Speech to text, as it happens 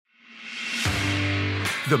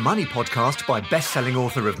The Money Podcast by best-selling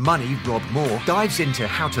author of Money, Rob Moore, dives into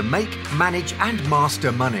how to make, manage and master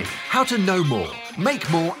money. How to know more, make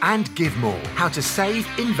more and give more. How to save,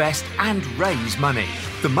 invest and raise money.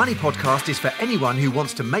 The Money Podcast is for anyone who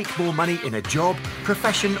wants to make more money in a job,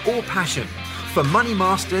 profession or passion. For money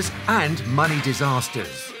masters and money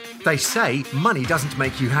disasters. They say money doesn't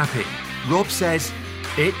make you happy. Rob says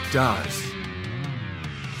it does.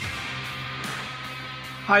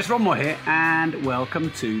 Hi, it's Rob Moore here, and welcome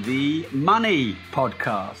to the Money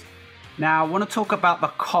Podcast. Now, I want to talk about the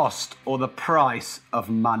cost or the price of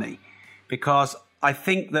money, because I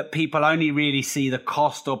think that people only really see the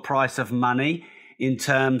cost or price of money in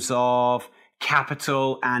terms of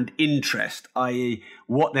capital and interest, i.e.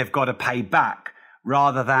 what they've got to pay back,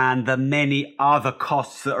 rather than the many other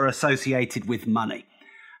costs that are associated with money.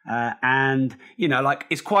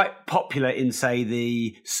 It's quite popular in, say,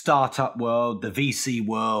 the startup world, the VC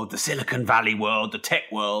world, the Silicon Valley world, the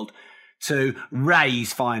tech world, to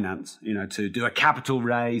raise finance, to do a capital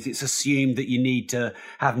raise. It's assumed that you need to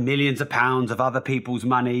have millions of pounds of other people's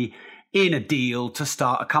money in a deal to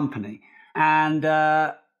start a company. And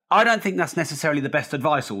I don't think that's necessarily the best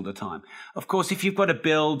advice all the time. Of course, if you've got to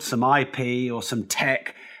build some IP or some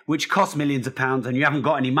tech, which costs millions of pounds and you haven't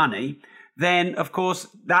got any money, then, of course,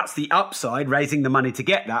 that's the upside, raising the money to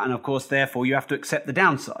get that. And, of course, therefore, you have to accept the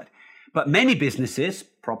downside. But many businesses,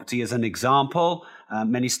 property as an example,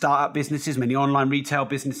 many startup businesses, many online retail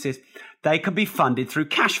businesses, they can be funded through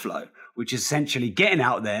cash flow, which is essentially getting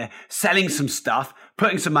out there, selling some stuff,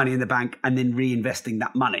 putting some money in the bank, and then reinvesting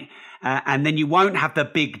that money. And then you won't have the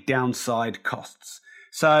big downside costs.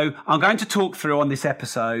 So I'm going to talk through on this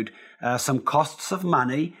episode some costs of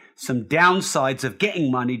money, some downsides of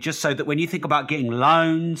getting money, just so that when you think about getting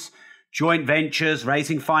loans, joint ventures,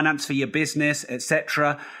 raising finance for your business,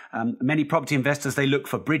 etc. Many property investors, they look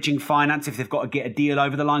for bridging finance if they've got to get a deal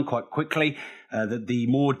over the line quite quickly. The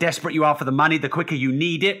more desperate you are for the money, the quicker you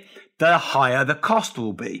need it, the higher the cost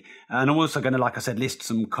will be. And I'm also going to, like I said, list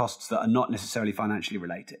some costs that are not necessarily financially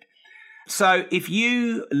related. So if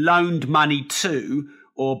you loaned money to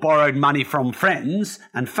or borrowed money from friends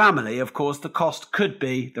and family, of course, the cost could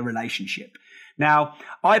be the relationship. Now,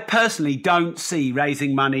 I personally don't see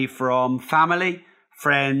raising money from family,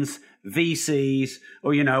 friends, VCs,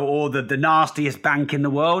 or the nastiest bank in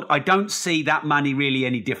the world. I don't see that money really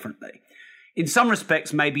any differently. In some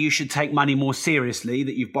respects, maybe you should take money more seriously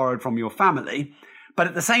that you've borrowed from your family. But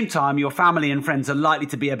at the same time, your family and friends are likely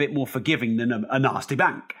to be a bit more forgiving than a nasty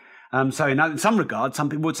bank. So in some regards, some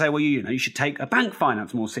people would say, well, you should take a bank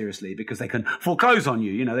finance more seriously because they can foreclose on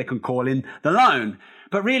you. They can call in the loan.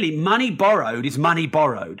 But really, money borrowed is money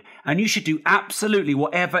borrowed. And you should do absolutely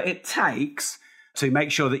whatever it takes to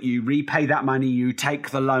make sure that you repay that money, you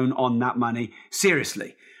take the loan on that money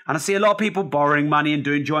seriously. And I see a lot of people borrowing money and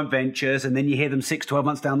doing joint ventures, and then you hear them 6-12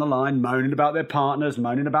 months down the line moaning about their partners,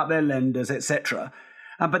 moaning about their lenders, etc.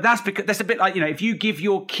 But that's because that's a bit like, if you give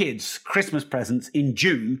your kids Christmas presents in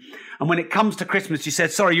June, and when it comes to Christmas, you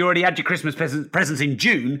said, sorry, you already had your Christmas presents in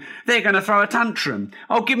June, they're going to throw a tantrum.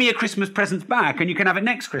 Oh, give me your Christmas presents back and you can have it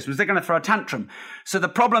next Christmas. They're going to throw a tantrum. So the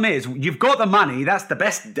problem is, you've got the money, that's the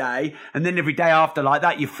best day, and then every day after like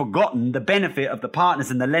that, you've forgotten the benefit of the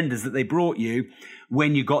partners and the lenders that they brought you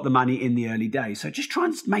when you got the money in the early days. So just try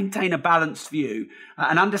and maintain a balanced view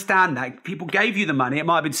and understand that people gave you the money. It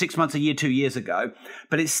might have been 6 months, a year, 2 years ago,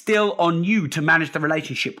 but it's still on you to manage the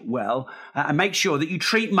relationship well and make sure that you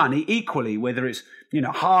treat money equally, whether it's,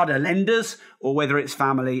 harder lenders or whether it's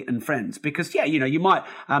family and friends. Because, you might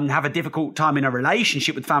have a difficult time in a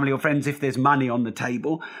relationship with family or friends if there's money on the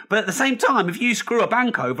table. But at the same time, if you screw a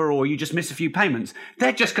bank over or you just miss a few payments,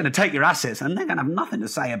 they're just going to take your assets and they're going to have nothing to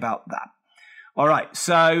say about that. All right,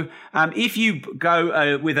 so if you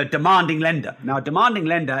go with a demanding lender. Now, a demanding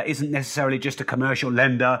lender isn't necessarily just a commercial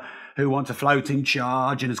lender who wants a floating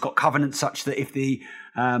charge and has got covenants such that if the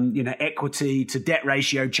equity to debt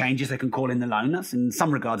ratio changes, they can call in the loan. That's in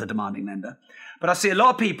some regards a demanding lender. But I see a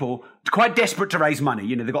lot of people quite desperate to raise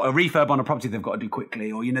money. They've got a refurb on a property they've got to do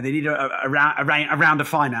quickly, or, they need a round of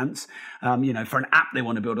finance, for an app they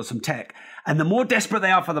want to build or some tech. And the more desperate they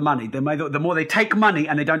are for the money, the more they take money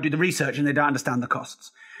and they don't do the research and they don't understand the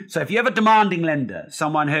costs. So if you have a demanding lender,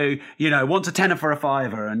 someone who, wants a tenner for a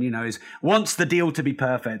fiver and, wants the deal to be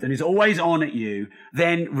perfect and is always on at you,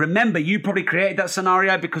 then remember, you probably created that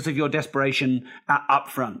scenario because of your desperation up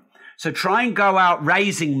front. So try and go out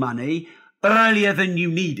raising money earlier than you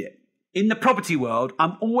need it. In the property world,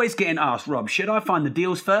 I'm always getting asked, Rob, should I find the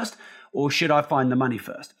deals first or should I find the money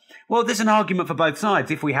first? Well, there's an argument for both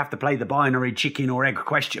sides if we have to play the binary chicken or egg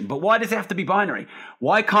question. But why does it have to be binary?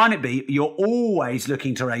 Why can't it be you're always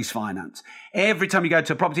looking to raise finance? Every time you go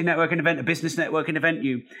to a property networking event, a business networking event,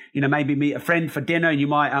 you maybe meet a friend for dinner and you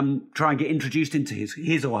might try and get introduced into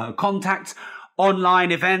his or her contacts,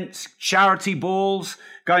 online events, charity balls,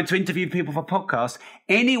 going to interview people for podcasts,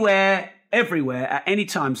 anywhere, everywhere, at any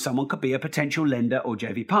time, someone could be a potential lender or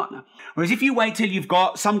JV partner. Whereas if you wait till you've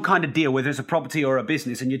got some kind of deal, whether it's a property or a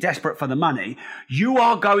business, and you're desperate for the money, you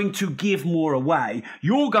are going to give more away.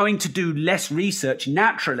 You're going to do less research.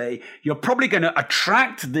 Naturally, you're probably going to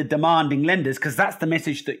attract the demanding lenders because that's the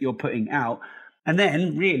message that you're putting out. And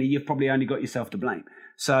then really, you've probably only got yourself to blame.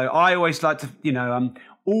 So I always like to,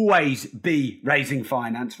 always be raising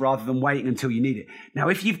finance rather than waiting until you need it. Now,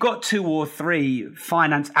 if you've got 2 or 3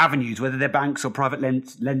 finance avenues, whether they're banks or private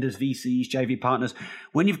lenders, VCs, JV partners,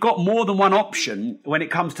 when you've got more than one option when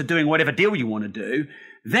it comes to doing whatever deal you want to do,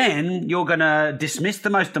 then you're going to dismiss the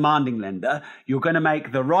most demanding lender. You're going to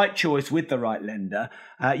make the right choice with the right lender.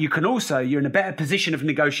 You're in a better position of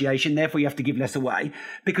negotiation. Therefore, you have to give less away,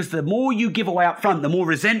 because the more you give away up front, the more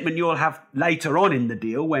resentment you'll have later on in the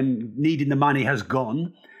deal when needing the money has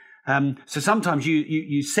gone. So sometimes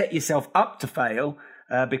you set yourself up to fail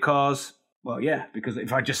because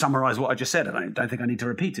if I just summarize what I just said, I don't think I need to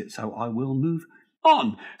repeat it. So I will move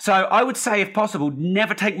on. So I would say, if possible,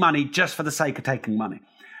 never take money just for the sake of taking money.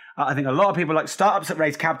 I think a lot of people like startups that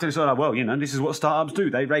raise capital. So this is what startups do.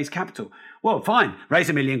 They raise capital. Well, fine, raise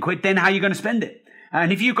 £1 million. Then how are you going to spend it?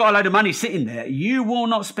 And if you've got a load of money sitting there, you will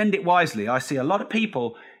not spend it wisely. I see a lot of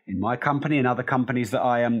people in my company and other companies that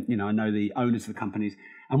I know the owners of the companies.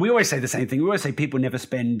 And we always say the same thing. We always say people never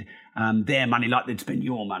spend their money like they'd spend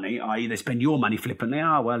your money, i.e. they spend your money flippantly.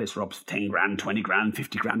 It's Rob's 10 grand, 20 grand,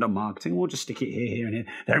 50 grand on marketing. We'll just stick it here and here.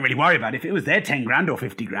 They don't really worry about it. If it was their 10 grand or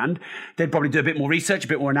 50 grand, they'd probably do a bit more research, a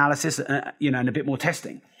bit more analysis, and a bit more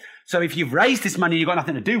testing. So if you've raised this money and you've got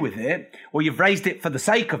nothing to do with it, or you've raised it for the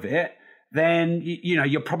sake of it, then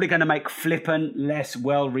you're probably going to make flippant, less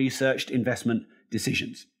well-researched investment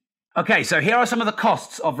decisions. Okay, so here are some of the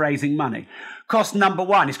costs of raising money. Cost number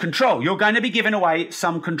 1 is control. You're going to be giving away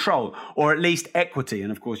some control, or at least equity. And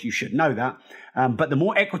of course, you should know that. But the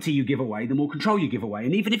more equity you give away, the more control you give away.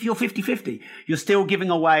 And even if you're 50-50, you're still giving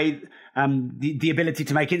away the ability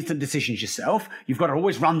to make instant decisions yourself. You've got to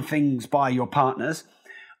always run things by your partners.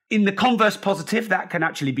 In the converse positive, that can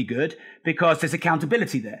actually be good because there's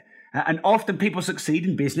accountability there. And often people succeed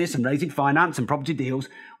in business and raising finance and property deals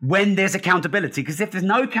when there's accountability. Because if there's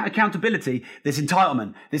no accountability, there's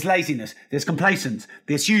entitlement, there's laziness, there's complacence,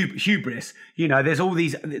 there's hubris. There's all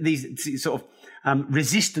these sort of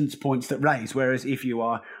resistance points that raise. Whereas if you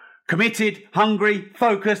are committed, hungry,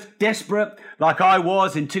 focused, desperate, like I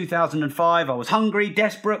was in 2005, I was hungry,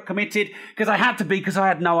 desperate, committed, because I had to be, because I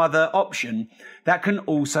had no other option. That can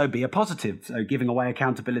also be a positive. So giving away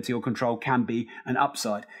accountability or control can be an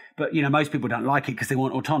upside. But, most people don't like it because they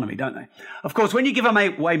want autonomy, don't they? Of course, when you give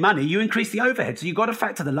away money, you increase the overhead. So you've got to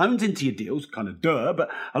factor the loans into your deals, kind of duh, but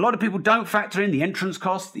a lot of people don't factor in the entrance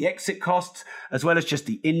costs, the exit costs, as well as just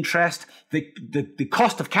the interest, the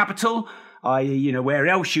cost of capital, i.e., where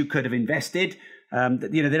else you could have invested.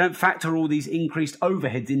 They don't factor all these increased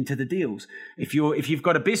overheads into the deals. If you've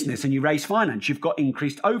got a business and you raise finance, you've got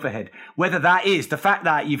increased overhead. Whether that is the fact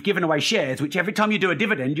that you've given away shares, which every time you do a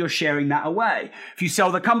dividend, you're sharing that away. If you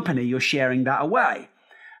sell the company, you're sharing that away.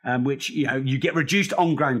 Which, you get reduced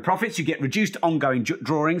ongoing profits, you get reduced ongoing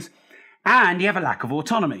drawings, and you have a lack of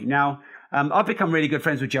autonomy. Now, I've become really good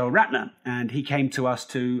friends with Gerald Ratner, and he came to us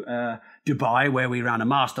to Dubai, where we ran a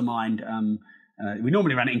mastermind. We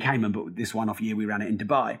normally ran it in Cayman, but this one-off year we ran it in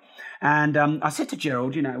Dubai. And I said to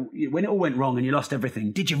Gerald, when it all went wrong and you lost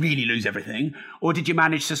everything, did you really lose everything? Or did you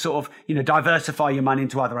manage to sort of, diversify your money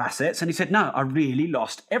into other assets? And he said, no, I really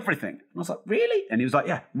lost everything. And I was like, really? And he was like,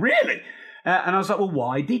 yeah, really? And I was like, well,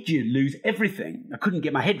 why did you lose everything? I couldn't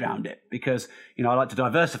get my head around it because, I like to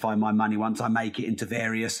diversify my money once I make it into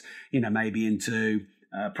various, maybe into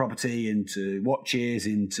property, into watches,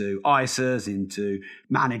 into ISAs, into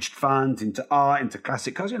managed funds, into art, into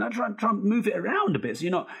classic cars. Try and move it around a bit. So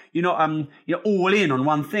you're not all in on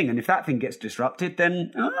one thing. And if that thing gets disrupted,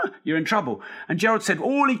 then you're in trouble. And Gerald said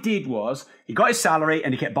all he did was he got his salary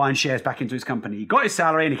and he kept buying shares back into his company. He got his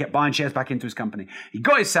salary and he kept buying shares back into his company. He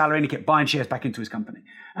got his salary and he kept buying shares back into his company.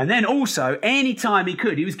 And then also, any time he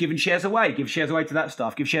could, he was giving shares away. Give shares away to that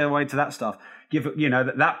stuff. Give shares away to that stuff. give,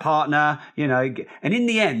 that partner, and in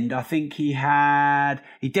the end, I think he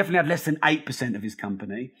definitely had less than 8% of his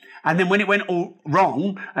company. And then when it went all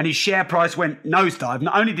wrong and his share price went nosedive,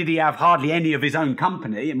 not only did he have hardly any of his own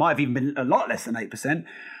company, it might have even been a lot less than 8%.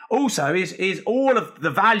 Also, is all of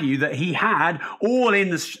the value that he had all in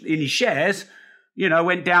his shares,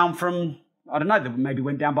 went down from, I don't know, maybe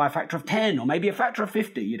went down by a factor of 10 or maybe a factor of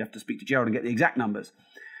 50. You'd have to speak to Gerald and get the exact numbers.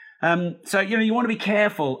 So, you want to be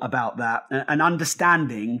careful about that and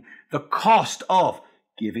understanding the cost of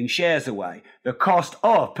giving shares away, the cost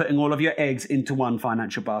of putting all of your eggs into one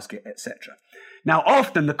financial basket, etc. Now,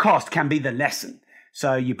 often the cost can be the lesson.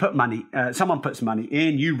 So you put money, someone puts money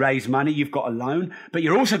in, you raise money, you've got a loan, but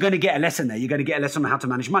you're also going to get a lesson there. You're going to get a lesson on how to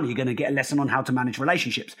manage money. You're going to get a lesson on how to manage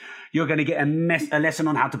relationships. You're going to get a lesson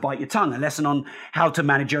on how to bite your tongue, a lesson on how to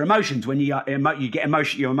manage your emotions. When you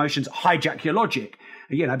get your emotions hijack your logic.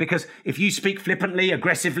 Because if you speak flippantly,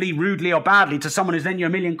 aggressively, rudely or badly to someone who's lent you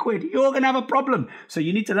 £1 million, you're going to have a problem. So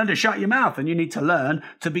you need to learn to shut your mouth, and you need to learn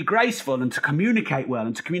to be graceful and to communicate well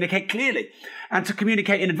and to communicate clearly and to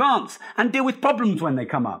communicate in advance and deal with problems when they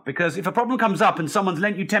come up. Because if a problem comes up and someone's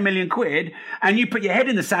lent you £10 million and you put your head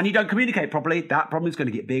in the sand, you don't communicate properly, that problem is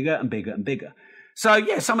going to get bigger and bigger and bigger. So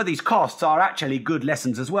yeah, some of these costs are actually good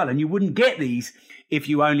lessons as well. And you wouldn't get these if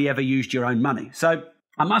you only ever used your own money. So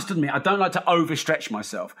I must admit, I don't like to overstretch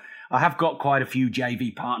myself. I have got quite a few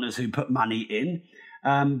JV partners who put money in,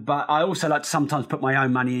 but I also like to sometimes put my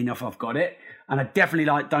own money in if I've got it. And I definitely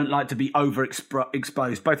don't like to be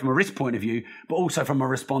overexposed, both from a risk point of view, but also from a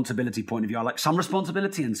responsibility point of view. I like some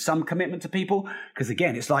responsibility and some commitment to people, because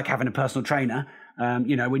again, it's like having a personal trainer,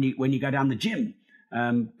 when you go down the gym.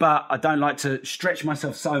 But I don't like to stretch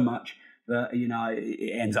myself so much that,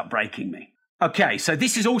 it ends up breaking me. Okay, so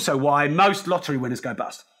this is also why most lottery winners go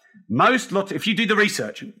bust. If you do the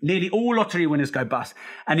research, nearly all lottery winners go bust.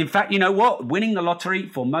 And in fact, you know what? Winning the lottery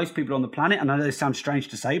for most people on the planet, and I know this sounds strange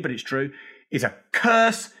to say, but it's true, is a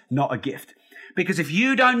curse, not a gift. Because if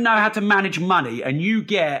you don't know how to manage money and you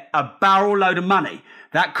get a barrel load of money,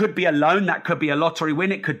 that could be a loan, that could be a lottery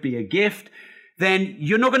win, it could be a gift, then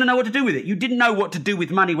you're not going to know what to do with it. You didn't know what to do with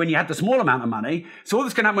money when you had the small amount of money. So all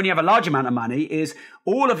that's going to happen when you have a large amount of money is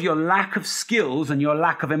all of your lack of skills and your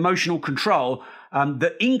lack of emotional control,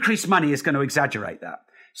 the increased money is going to exaggerate that.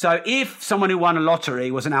 So if someone who won a lottery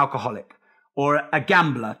was an alcoholic or a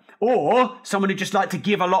gambler, or someone who just liked to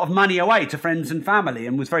give a lot of money away to friends and family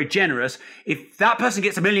and was very generous, if that person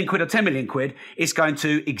gets £1 million or £10 million, it's going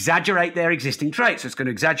to exaggerate their existing traits. So it's going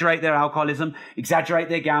to exaggerate their alcoholism, exaggerate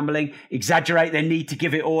their gambling, exaggerate their need to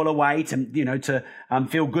give it all away to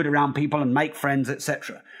feel good around people and make friends,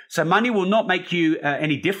 etc. So money will not make you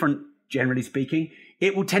any different, generally speaking.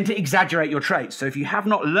 It will tend to exaggerate your traits. So if you have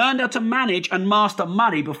not learned how to manage and master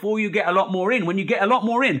money before you get a lot more in, when you get a lot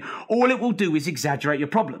more in, all it will do is exaggerate your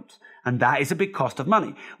problems. And that is a big cost of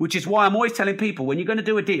money, which is why I'm always telling people, when you're going to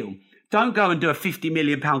do a deal, don't go and do a £50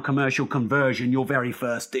 million commercial conversion, your very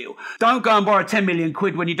first deal. Don't go and borrow £10 million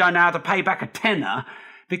when you don't know how to pay back a tenner,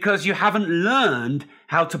 because you haven't learned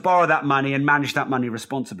how to borrow that money and manage that money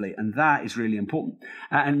responsibly. And that is really important.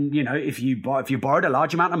 And, if you borrowed a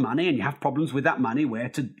large amount of money and you have problems with that money, where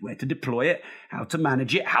to deploy it, how to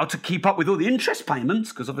manage it, how to keep up with all the interest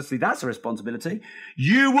payments, because obviously that's a responsibility,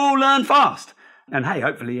 you will learn fast. And hey,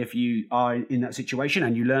 hopefully if you are in that situation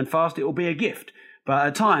and you learn fast, it will be a gift. But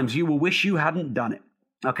at times you will wish you hadn't done it.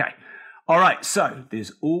 Okay. All right, so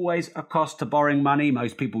there's always a cost to borrowing money.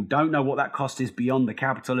 Most people don't know what that cost is beyond the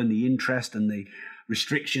capital and the interest and the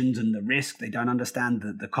restrictions and the risk. They don't understand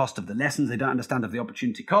the cost of the lessons. They don't understand of the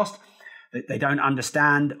opportunity cost. They don't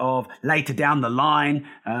understand of later down the line,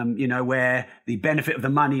 where the benefit of the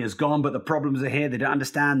money is gone, but the problems are here. They don't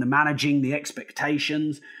understand the managing, the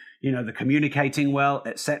expectations, the communicating well,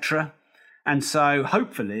 etc. And so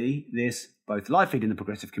hopefully this both live feed in the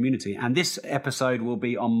progressive community, and this episode will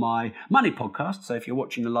be on my money podcast. So if you're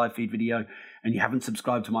watching the live feed video and you haven't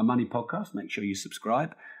subscribed to my money podcast, make sure you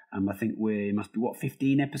subscribe. I think we must be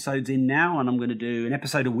 15 episodes in now, and I'm going to do an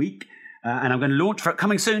episode a week. And I'm going to launch for it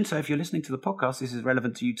coming soon. So if you're listening to the podcast, this is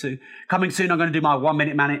relevant to you too. Coming soon, I'm going to do my 1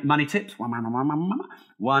 minute money tips.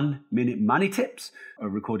 1 minute money tips. I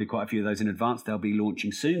recorded quite a few of those in advance. They'll be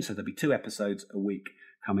launching soon. So there'll be 2 episodes a week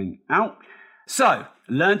coming out. So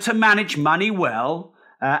learn to manage money well,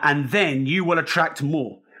 and then you will attract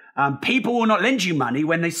more. People will not lend you money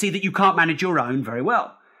when they see that you can't manage your own very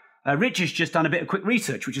well. Rich has just done a bit of quick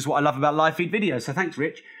research, which is what I love about live feed videos. So thanks,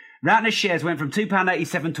 Rich. Ratner's shares went from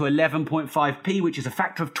 £2.87 to 11.5p, which is a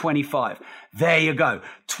factor of 25. There you go.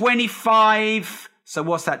 25. So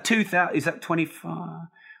what's that? 2,000? Is that 25?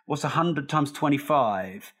 What's 100 times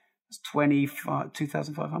 25? It's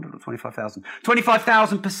 2,500 or 25,000?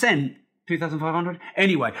 25,000%, 2,500?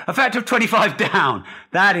 Anyway, a factor of 25 down.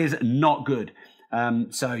 That is not good.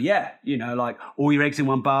 So yeah, like all your eggs in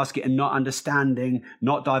one basket and not understanding,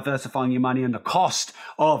 not diversifying your money and the cost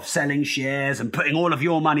of selling shares and putting all of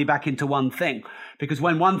your money back into one thing. Because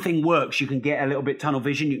when one thing works, you can get a little bit tunnel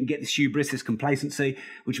vision. You can get this hubris, this complacency,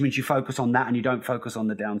 which means you focus on that and you don't focus on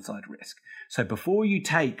the downside risk. So before you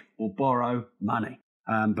take or borrow money,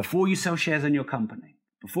 before you sell shares in your company,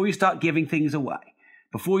 before you start giving things away,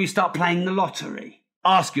 before you start playing the lottery,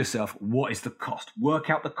 ask yourself, what is the cost? Work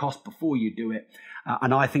out the cost before you do it.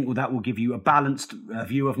 And I think that will give you a balanced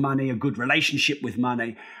view of money, a good relationship with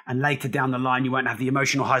money. And later down the line, you won't have the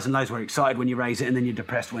emotional highs and lows where you're excited when you raise it and then you're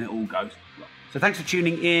depressed when it all goes wrong. So thanks for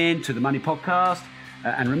tuning in to the Money Podcast.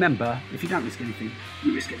 And remember, if you don't risk anything,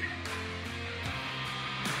 you risk everything.